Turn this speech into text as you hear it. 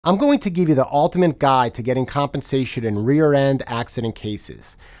I'm going to give you the ultimate guide to getting compensation in rear-end accident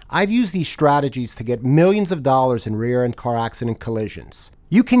cases. I've used these strategies to get millions of dollars in rear-end car accident collisions.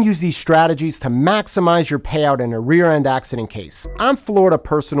 You can use these strategies to maximize your payout in a rear-end accident case. I'm Florida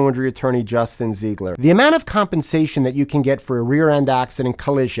personal injury attorney Justin Ziegler. The amount of compensation that you can get for a rear-end accident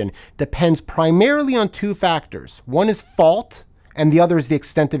collision depends primarily on two factors. One is fault, and the other is the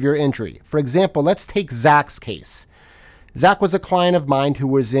extent of your injury. For example, let's take Zach's case. Zach was a client of mine who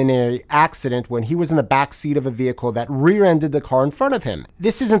was in an accident when he was in the back seat of a vehicle that rear-ended the car in front of him.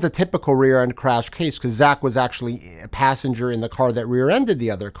 This isn't a typical rear-end crash case because Zach was actually a passenger in the car that rear-ended the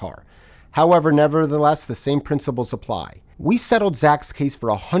other car. However, nevertheless, the same principles apply. We settled Zach's case for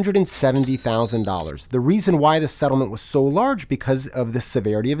 $170,000. The reason why the settlement was so large because of the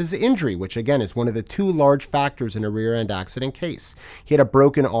severity of his injury, which again is one of the two large factors in a rear-end accident case. He had a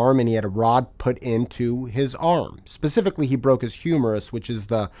broken arm and he had a rod put into his arm. Specifically, he broke his humerus, which is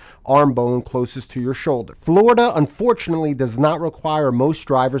the arm bone closest to your shoulder. Florida, unfortunately, does not require most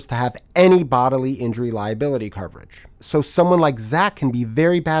drivers to have any bodily injury liability coverage. So someone like Zach can be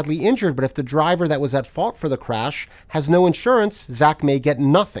very badly injured, but if the driver that was at fault for the crash has no insurance, Zach may get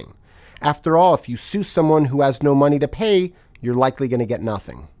nothing. After all, if you sue someone who has no money to pay, you're likely going to get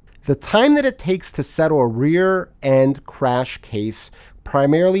nothing. The time that it takes to settle a rear-end crash case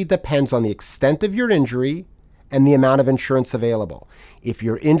primarily depends on the extent of your injury and the amount of insurance available. If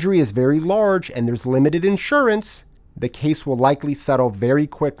your injury is very large and there's limited insurance, the case will likely settle very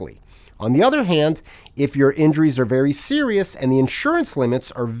quickly. On the other hand, if your injuries are very serious and the insurance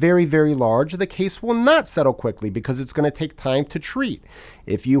limits are very, very large, the case will not settle quickly because it's going to take time to treat.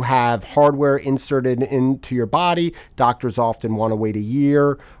 If you have hardware inserted into your body, doctors often want to wait a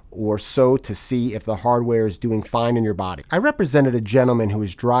year or so to see if the hardware is doing fine in your body. I represented a gentleman who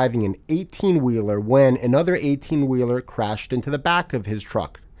was driving an 18-wheeler when another 18-wheeler crashed into the back of his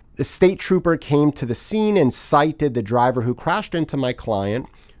truck. The state trooper came to the scene and cited the driver who crashed into my client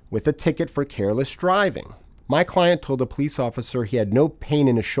with a ticket for careless driving. My client told the police officer he had no pain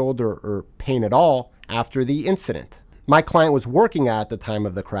in his shoulder or pain at all after the incident. My client was working at the time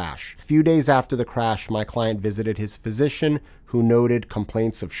of the crash. A few days after the crash, my client visited his physician who noted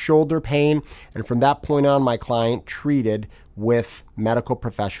complaints of shoulder pain, and from that point on, my client treated with medical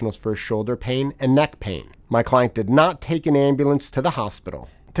professionals for shoulder pain and neck pain. My client did not take an ambulance to the hospital.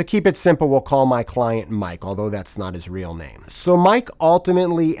 To keep it simple, we'll call my client Mike, although that's not his real name. So Mike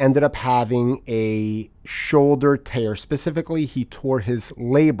ultimately ended up having a shoulder tear. Specifically, he tore his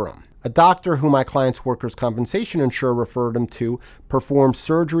labrum. A doctor who my client's workers' compensation insurer referred him to performed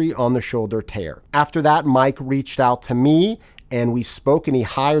surgery on the shoulder tear. After that, Mike reached out to me and we spoke and he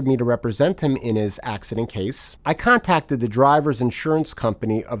hired me to represent him in his accident case. I contacted the driver's insurance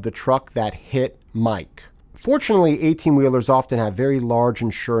company of the truck that hit Mike. Fortunately, 18-wheelers often have very large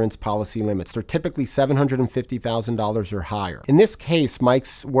insurance policy limits. They're typically $750,000 or higher. In this case,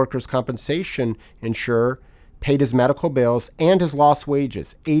 Mike's workers' compensation insurer paid his medical bills and his lost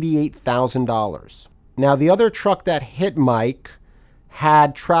wages, $88,000. Now, the other truck that hit Mike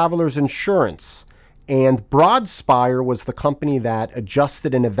had traveler's insurance, and Broadspire was the company that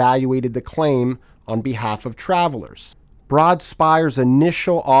adjusted and evaluated the claim on behalf of travelers. Broadspire's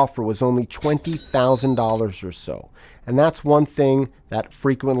initial offer was only $20,000 or so, and that's one thing that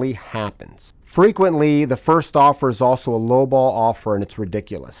frequently happens. Frequently, the first offer is also a lowball offer, and it's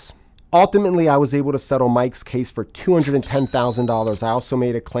ridiculous. Ultimately, I was able to settle Mike's case for $210,000. I also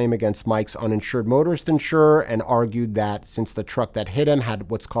made a claim against Mike's uninsured motorist insurer and argued that since the truck that hit him had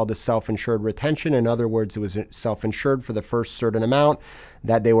what's called a self-insured retention, in other words, it was self-insured for the first certain amount,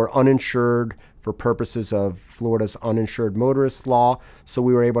 that they were uninsured for purposes of Florida's uninsured motorist law. So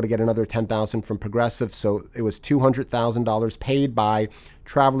we were able to get another $10,000 from Progressive. So it was $200,000 paid by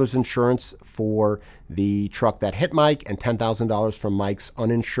Travelers Insurance for the truck that hit Mike and $10,000 from Mike's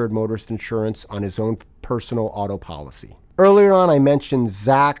uninsured motorist insurance on his own personal auto policy. Earlier on, I mentioned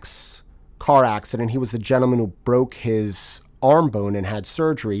Zach's car accident. He was the gentleman who broke his arm bone and had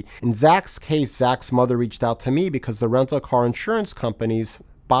surgery. In Zach's case, Zach's mother reached out to me because the rental car insurance company's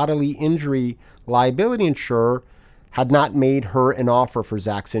bodily injury liability insurer had not made her an offer for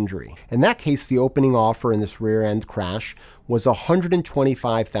Zach's injury. In that case, the opening offer in this rear-end crash was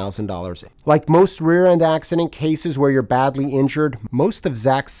 $125,000. Like most rear-end accident cases where you're badly injured, most of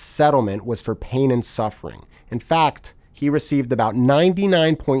Zach's settlement was for pain and suffering. In fact, he received about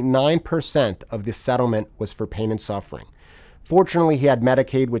 99.9% of the settlement was for pain and suffering. Fortunately, he had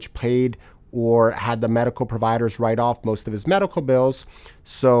Medicaid, which paid or had the medical providers write off most of his medical bills.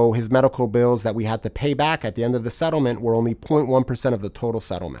 So his medical bills that we had to pay back at the end of the settlement were only 0.1% of the total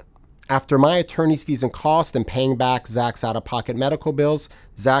settlement. After my attorney's fees and costs and paying back Zach's out-of-pocket medical bills,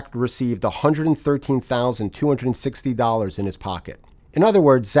 Zach received $113,260 in his pocket. In other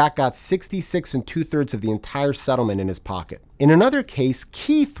words, Zach got 66 2/3 of the entire settlement in his pocket. In another case,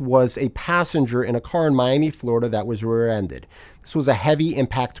 Keith was a passenger in a car in Miami, Florida that was rear-ended. This was a heavy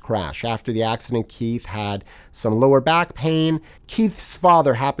impact crash. After the accident, Keith had some lower back pain. Keith's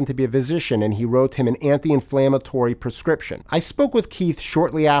father happened to be a physician, and he wrote him an anti-inflammatory prescription. I spoke with Keith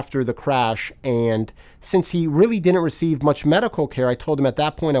shortly after the crash, and since he really didn't receive much medical care, I told him at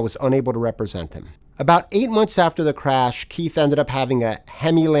that point I was unable to represent him. About 8 months after the crash, Keith ended up having a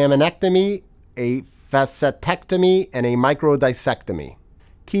hemilaminectomy, a facetectomy, and a microdiscectomy.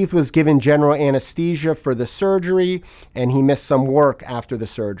 Keith was given general anesthesia for the surgery, and he missed some work after the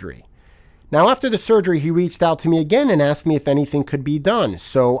surgery. Now, after the surgery, he reached out to me again and asked me if anything could be done.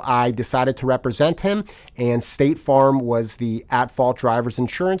 So I decided to represent him, and State Farm was the at-fault driver's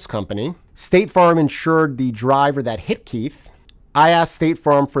insurance company. State Farm insured the driver that hit Keith. I asked State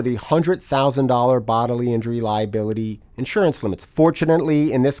Farm for the $100,000 bodily injury liability insurance limits.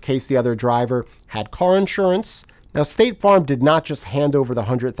 Fortunately, in this case, the other driver had car insurance. Now, State Farm did not just hand over the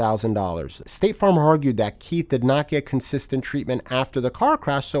 $100,000. State Farm argued that Keith did not get consistent treatment after the car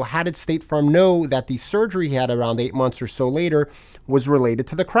crash, so how did State Farm know that the surgery he had around 8 months or so later was related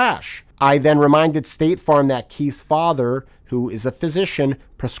to the crash? I then reminded State Farm that Keith's father, who is a physician,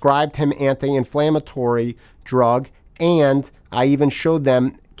 prescribed him anti-inflammatory drug, and I even showed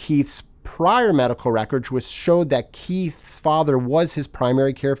them Keith's prior medical records, which showed that Keith's father was his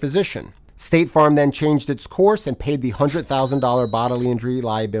primary care physician. State Farm then changed its course and paid the $100,000 bodily injury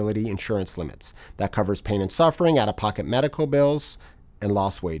liability insurance limits. That covers pain and suffering, out-of-pocket medical bills, and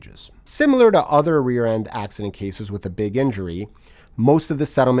lost wages. Similar to other rear-end accident cases with a big injury, most of the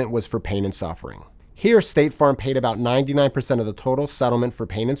settlement was for pain and suffering. Here, State Farm paid about 99% of the total settlement for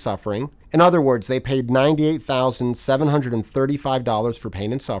pain and suffering. In other words, they paid $98,735 for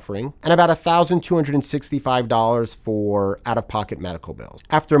pain and suffering and about $1,265 for out-of-pocket medical bills.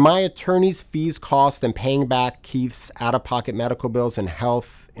 After my attorney's fees, cost, and paying back Keith's out-of-pocket medical bills and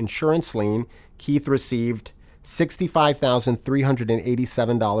health insurance lien, Keith received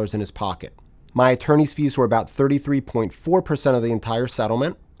 $65,387 in his pocket. My attorney's fees were about 33.4% of the entire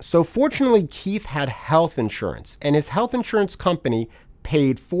settlement. So fortunately, Keith had health insurance, and his health insurance company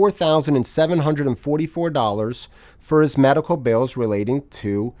paid $4,744 for his medical bills relating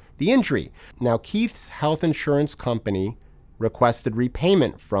to the injury. Now, Keith's health insurance company requested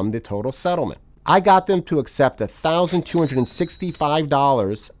repayment from the total settlement. I got them to accept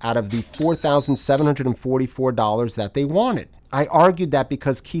 $1,265 out of the $4,744 that they wanted. I argued that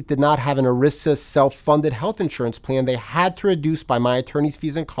because Keith did not have an ERISA self-funded health insurance plan, they had to reduce by my attorney's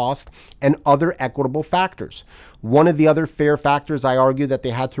fees and costs and other equitable factors. One of the other fair factors I argued that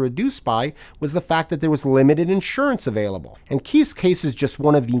they had to reduce by was the fact that there was limited insurance available. And Keith's case is just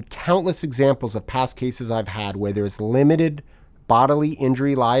one of the countless examples of past cases I've had where there is limited bodily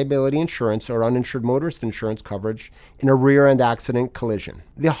injury liability insurance or uninsured motorist insurance coverage in a rear-end accident collision.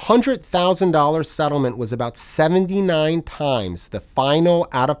 The $100,000 settlement was about 79 times the final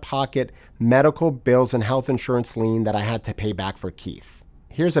out-of-pocket medical bills and health insurance lien that I had to pay back for Keith.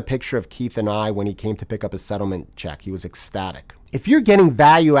 Here's a picture of Keith and I when he came to pick up his settlement check. He was ecstatic. If you're getting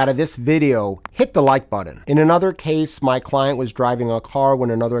value out of this video, hit the like button. In another case, my client was driving a car when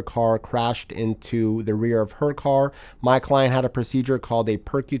another car crashed into the rear of her car. My client had a procedure called a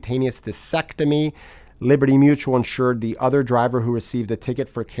percutaneous discectomy. Liberty Mutual insured the other driver who received a ticket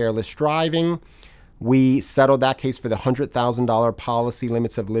for careless driving. We settled that case for the $100,000 policy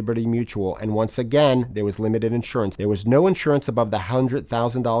limits of Liberty Mutual. And once again, there was limited insurance. There was no insurance above the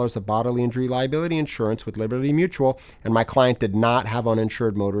 $100,000 of bodily injury liability insurance with Liberty Mutual, and my client did not have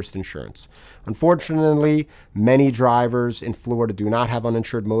uninsured motorist insurance. Unfortunately, many drivers in Florida do not have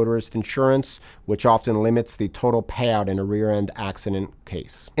uninsured motorist insurance, which often limits the total payout in a rear-end accident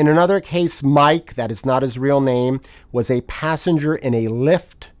case. In another case, Mike, that is not his real name, was a passenger in a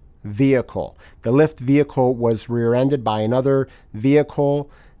Lyft vehicle. The Lyft vehicle was rear-ended by another vehicle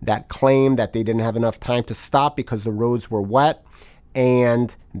that claimed that they didn't have enough time to stop because the roads were wet,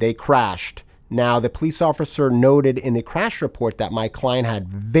 and they crashed. Now, the police officer noted in the crash report that my client had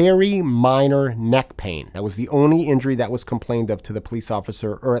very minor neck pain. That was the only injury that was complained of to the police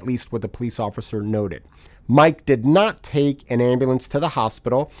officer, or at least what the police officer noted. Mike did not take an ambulance to the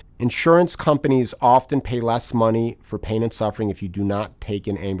hospital. Insurance companies often pay less money for pain and suffering if you do not take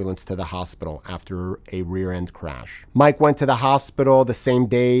an ambulance to the hospital after a rear-end crash. Mike went to the hospital the same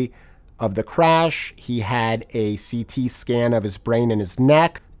day of the crash. He had a CT scan of his brain and his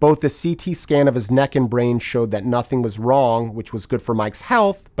neck. Both the CT scan of his neck and brain showed that nothing was wrong, which was good for Mike's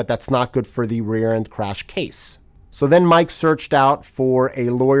health, but that's not good for the rear-end crash case. So then Mike searched out for a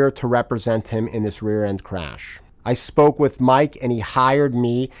lawyer to represent him in this rear-end crash. I spoke with Mike and he hired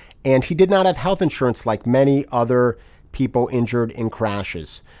me, and he did not have health insurance like many other people injured in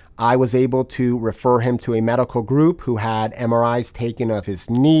crashes. I was able to refer him to a medical group who had MRIs taken of his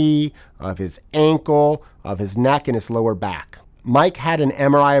knee, of his ankle, of his neck, and his lower back. Mike had an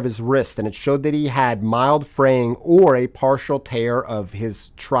MRI of his wrist, and it showed that he had mild fraying or a partial tear of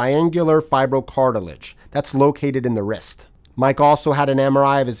his triangular fibrocartilage that's located in the wrist. Mike also had an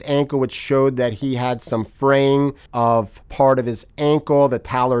MRI of his ankle, which showed that he had some fraying of part of his ankle, the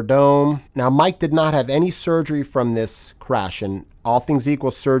talar dome. Now, Mike did not have any surgery from this crash, and all things equal,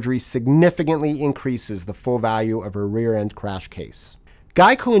 surgery significantly increases the full value of a rear-end crash case.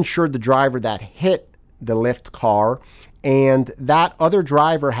 Geico insured the driver that hit the Lyft car, and that other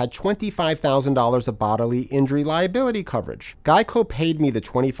driver had $25,000 of bodily injury liability coverage. Geico paid me the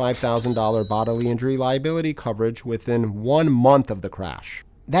 $25,000 bodily injury liability coverage within 1 month of the crash.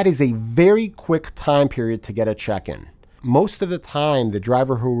 That is a very quick time period to get a check-in. Most of the time, the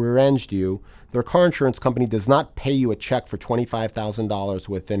driver who rear-ended you, their car insurance company does not pay you a check for $25,000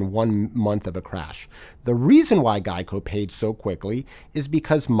 within 1 month of a crash. The reason why Geico paid so quickly is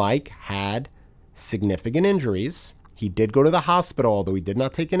because Mike had significant injuries. He did go to the hospital, although he did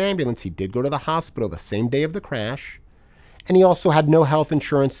not take an ambulance. He did go to the hospital the same day of the crash. And he also had no health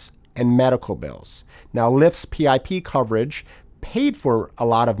insurance and medical bills. Now, Lyft's PIP coverage paid for a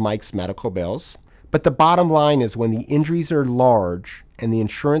lot of Mike's medical bills. But the bottom line is when the injuries are large and the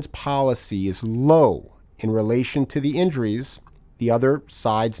insurance policy is low in relation to the injuries, the other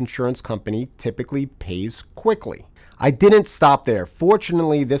side's insurance company typically pays quickly. I didn't stop there.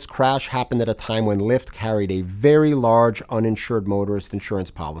 Fortunately, this crash happened at a time when Lyft carried a very large uninsured motorist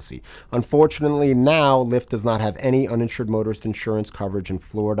insurance policy. Unfortunately, now Lyft does not have any uninsured motorist insurance coverage in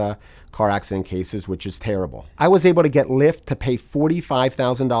Florida car accident cases, which is terrible. I was able to get Lyft to pay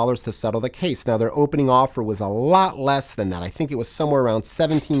 $45,000 to settle the case. Now, their opening offer was a lot less than that. I think it was somewhere around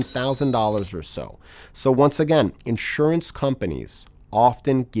 $17,000 or so. So once again, insurance companies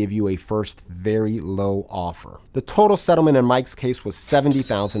often give you a first very low offer. The total settlement in Mike's case was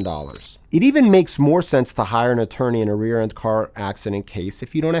 $70,000. It even makes more sense to hire an attorney in a rear-end car accident case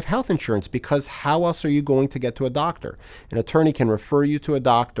if you don't have health insurance, because how else are you going to get to a doctor? An attorney can refer you to a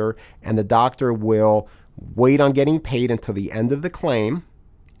doctor, and the doctor will wait on getting paid until the end of the claim,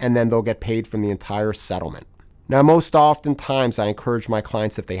 and then they'll get paid from the entire settlement. Now, most oftentimes I encourage my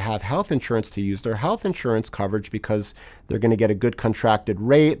clients, if they have health insurance, to use their health insurance coverage because they're going to get a good contracted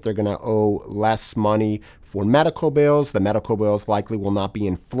rate. They're going to owe less money for medical bills. The medical bills likely will not be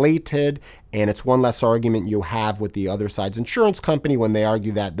inflated, and it's one less argument you have with the other side's insurance company when they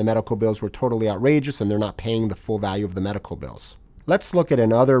argue that the medical bills were totally outrageous and they're not paying the full value of the medical bills. Let's look at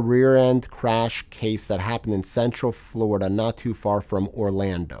another rear-end crash case that happened in Central Florida, not too far from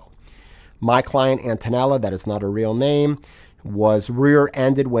Orlando. My client, Antonella, that is not a real name, was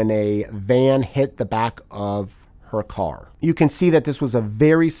rear-ended when a van hit the back of her car. You can see that this was a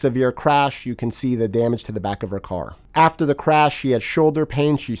very severe crash. You can see the damage to the back of her car. After the crash, she had shoulder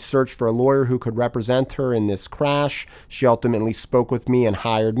pain. She searched for a lawyer who could represent her in this crash. She ultimately spoke with me and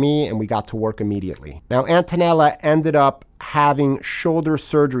hired me, and we got to work immediately. Now, Antonella ended up having shoulder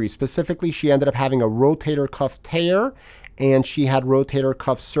surgery. Specifically, she ended up having a rotator cuff tear, and she had rotator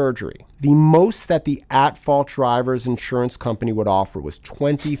cuff surgery. The most that the at-fault driver's insurance company would offer was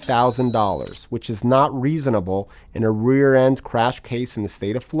 $20,000, which is not reasonable in a rear-end crash case in the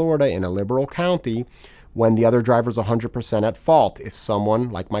state of Florida in a liberal county when the other driver's 100% at fault if someone,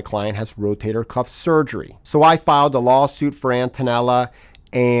 like my client, has rotator cuff surgery. So I filed a lawsuit for Antonella,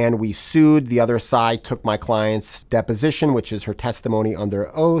 and we sued. The other side took my client's deposition, which is her testimony under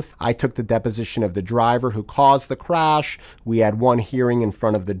oath. I took the deposition of the driver who caused the crash. We had one hearing in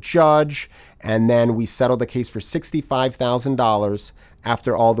front of the judge, and then we settled the case for $65,000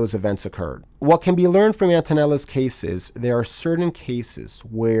 after all those events occurred. What can be learned from Antonella's case is there are certain cases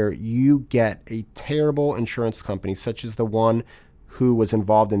where you get a terrible insurance company, such as the one who was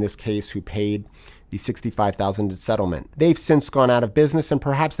involved in this case who paid the $65,000 settlement. They've since gone out of business, and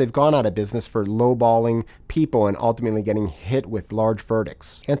perhaps they've gone out of business for lowballing people and ultimately getting hit with large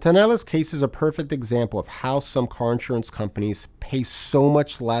verdicts. Antonella's case is a perfect example of how some car insurance companies pay so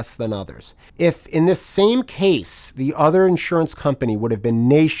much less than others. If in this same case, the other insurance company would have been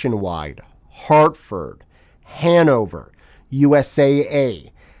Nationwide, Hartford, Hanover,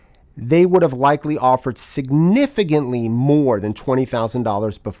 USAA, they would have likely offered significantly more than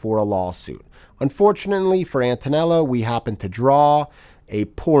 $20,000 before a lawsuit. Unfortunately for Antonella, we happened to draw, a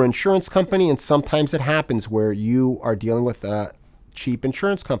poor insurance company, and sometimes it happens where you are dealing with a cheap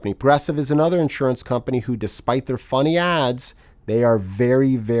insurance company. Progressive is another insurance company who, despite their funny ads, they are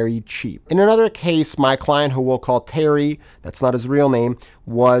very, very cheap. In another case, my client, who we'll call Terry, that's not his real name,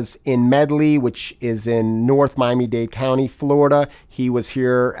 was in Medley, which is in North Miami-Dade County, Florida. He was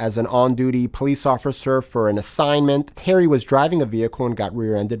here as an on-duty police officer for an assignment. Terry was driving a vehicle and got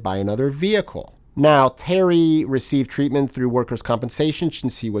rear-ended by another vehicle. Now, Terry received treatment through workers' compensation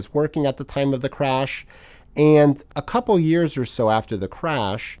since he was working at the time of the crash. And a couple years or so after the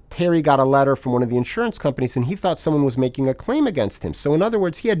crash, Terry got a letter from one of the insurance companies and he thought someone was making a claim against him. So in other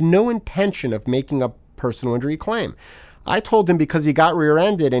words, he had no intention of making a personal injury claim. I told him because he got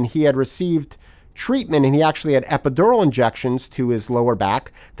rear-ended and he had received treatment and he actually had epidural injections to his lower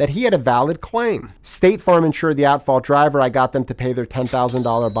back, that he had a valid claim. State Farm insured the at-fault driver. I got them to pay their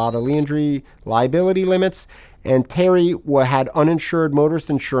 $10,000 bodily injury liability limits. And Terry had uninsured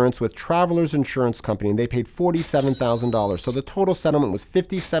motorist insurance with Travelers Insurance Company, and they paid $47,000. So the total settlement was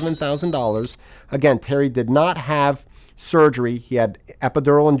 $57,000. Again, Terry did not have surgery. He had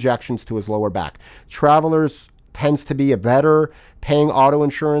epidural injections to his lower back. Travelers tends to be a better paying auto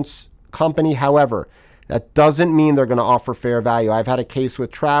insurance company. However, that doesn't mean they're going to offer fair value. I've had a case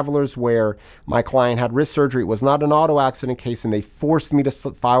with Travelers where my client had wrist surgery. It was not an auto accident case, and they forced me to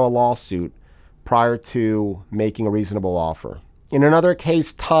file a lawsuit prior to making a reasonable offer. In another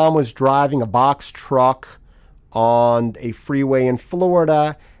case, Tom was driving a box truck on a freeway in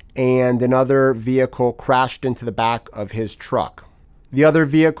Florida, and another vehicle crashed into the back of his truck. The other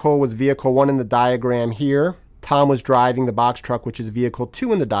vehicle was vehicle 1 in the diagram here. Tom was driving the box truck, which is vehicle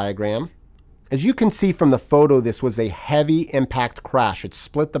 2 in the diagram. As you can see from the photo, this was a heavy impact crash. It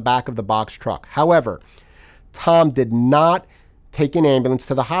split the back of the box truck. However, Tom did not take an ambulance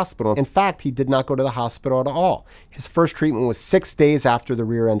to the hospital. In fact, he did not go to the hospital at all. His first treatment was 6 days after the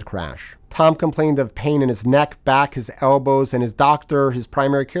rear end crash. Tom complained of pain in his neck, back, his elbows, and his doctor, his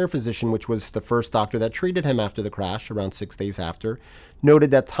primary care physician, which was the first doctor that treated him after the crash, around 6 days after,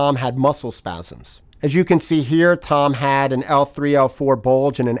 noted that Tom had muscle spasms. As you can see here, Tom had an L3, L4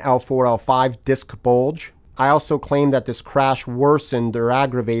 bulge and an L4, L5 disc bulge. I also claim that this crash worsened or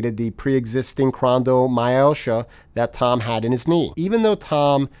aggravated the pre-existing chondromyalgia that Tom had in his knee. Even though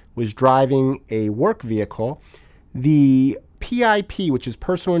Tom was driving a work vehicle, the PIP, which is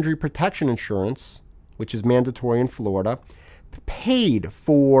Personal Injury Protection Insurance, which is mandatory in Florida, paid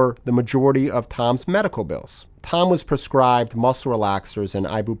for the majority of Tom's medical bills. Tom was prescribed muscle relaxers and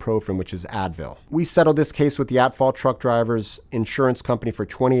ibuprofen, which is Advil. We settled this case with the at-fault truck driver's insurance company for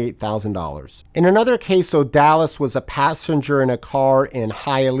 $28,000. In another case, Odalis was a passenger in a car in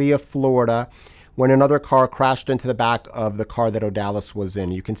Hialeah, Florida, when another car crashed into the back of the car that Odalis was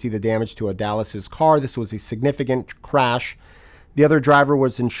in. You can see the damage to Odalis's car. This was a significant crash. The other driver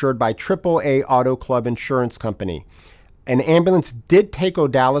was insured by AAA Auto Club Insurance Company. An ambulance did take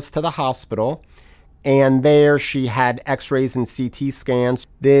Odalis to the hospital, and there she had x-rays and CT scans.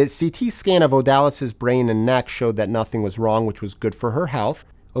 The CT scan of Odalis's brain and neck showed that nothing was wrong, which was good for her health.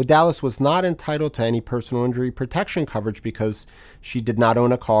 Odalis was not entitled to any personal injury protection coverage because she did not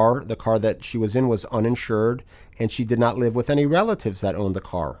own a car. The car that she was in was uninsured, and she did not live with any relatives that owned the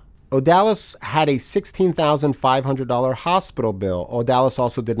car. Odalis had a $16,500 hospital bill. Odalis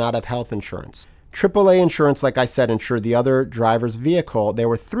also did not have health insurance. AAA insurance, like I said, insured the other driver's vehicle. There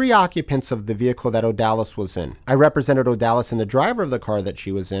were 3 occupants of the vehicle that Odalis was in. I represented Odalis and the driver of the car that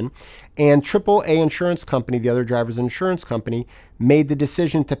she was in, and AAA insurance company, the other driver's insurance company, made the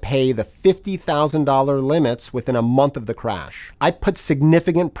decision to pay the $50,000 limits within a month of the crash. I put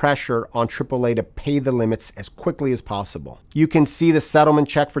significant pressure on AAA to pay the limits as quickly as possible. You can see the settlement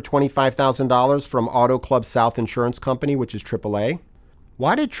check for $25,000 from Auto Club South Insurance Company, which is AAA.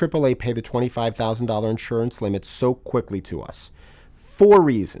 Why did AAA pay the $25,000 insurance limit so quickly to us? 4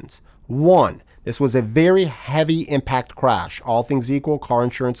 reasons. 1, this was a very heavy impact crash. All things equal, car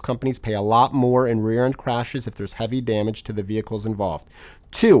insurance companies pay a lot more in rear-end crashes if there's heavy damage to the vehicles involved.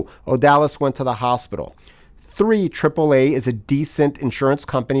 2, Odalis went to the hospital. 3, AAA is a decent insurance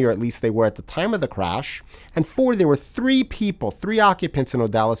company, or at least they were at the time of the crash. And 4, there were 3 occupants in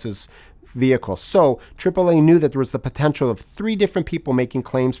Odalis's vehicle. So AAA knew that there was the potential of 3 different people making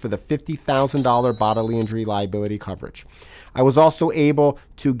claims for the $50,000 bodily injury liability coverage. I was also able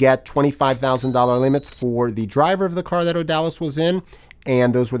to get $25,000 limits for the driver of the car that Odalis was in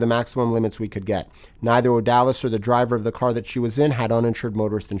and those were the maximum limits we could get. Neither Odalis or the driver of the car that she was in had uninsured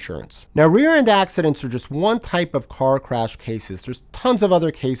motorist insurance. Now, rear-end accidents are just one type of car crash cases. There's tons of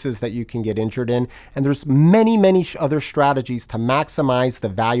other cases that you can get injured in, and there's many, many other strategies to maximize the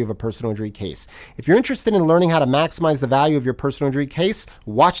value of a personal injury case. If you're interested in learning how to maximize the value of your personal injury case,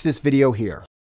 watch this video here.